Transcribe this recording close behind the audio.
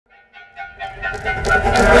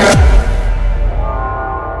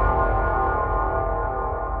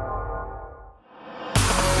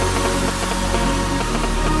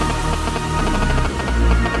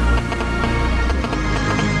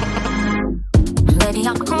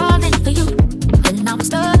I'm crawling for you, and I'm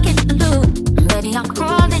stuck in the loop. Baby, I'm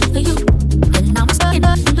crawling for you, and I'm stuck in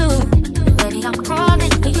the loop. Baby, I'm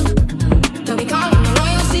crawling for you. Don't be calling me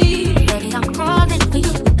royalty. Baby, I'm crawling for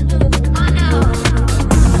you. I know.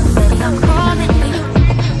 Baby, I'm crawling for you.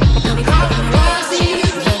 Don't be calling me royalty.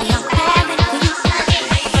 Baby, I'm crawling for you.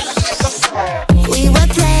 We were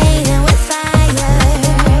playing with fire.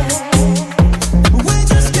 We're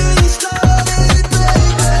just getting started,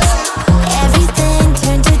 baby. Everything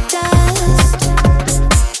turned to dust.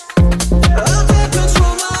 I can't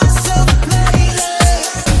control myself lately.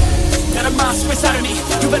 Got a monster inside of me.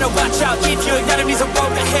 You better watch out. If your enemies a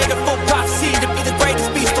road ahead of full prophecy to be the greatest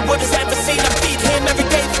beast the world has ever seen. I feed him every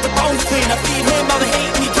day with the bones clean. I feed him all the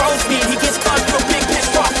hate and he throws me. He gets caught through a big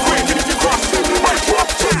pissed off grin. And if you cross me, you might drop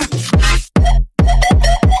too.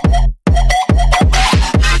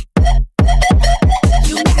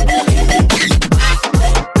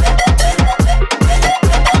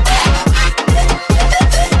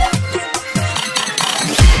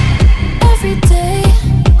 Every day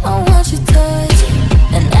I want your touch,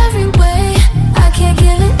 and every way I can't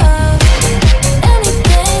give it up.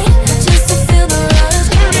 Anything just to feel the rush.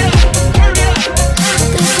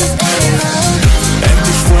 This just ain't enough. And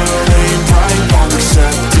this world ain't right, won't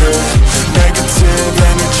accept it. Negative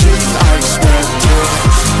energy, I expect it.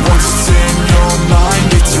 Once it's in your mind,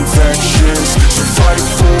 it's infectious. So fight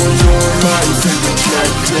for your life and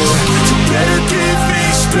reject it. You better give me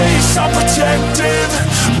space, I'm protective.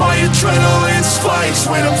 My adrenaline spikes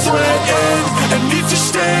when I'm threatened. And if you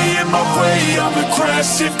stay in my way, I'm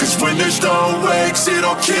aggressive. Cause when there's no exit,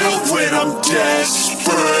 I'll kill when I'm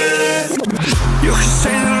desperate. You can say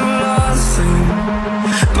that I'm nothing,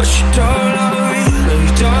 but you don't know me, no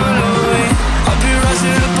you don't know me. I'll be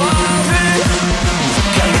rising above it.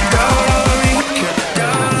 Can't get down on me, can't get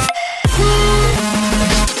down.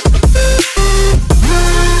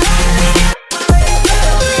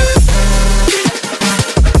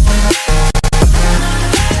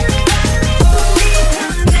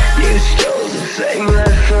 You stole the thing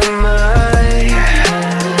left from mine.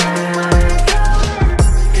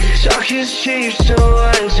 Talk is cheap, so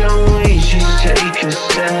why don't we just take a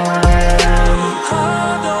stand? I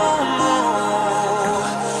don't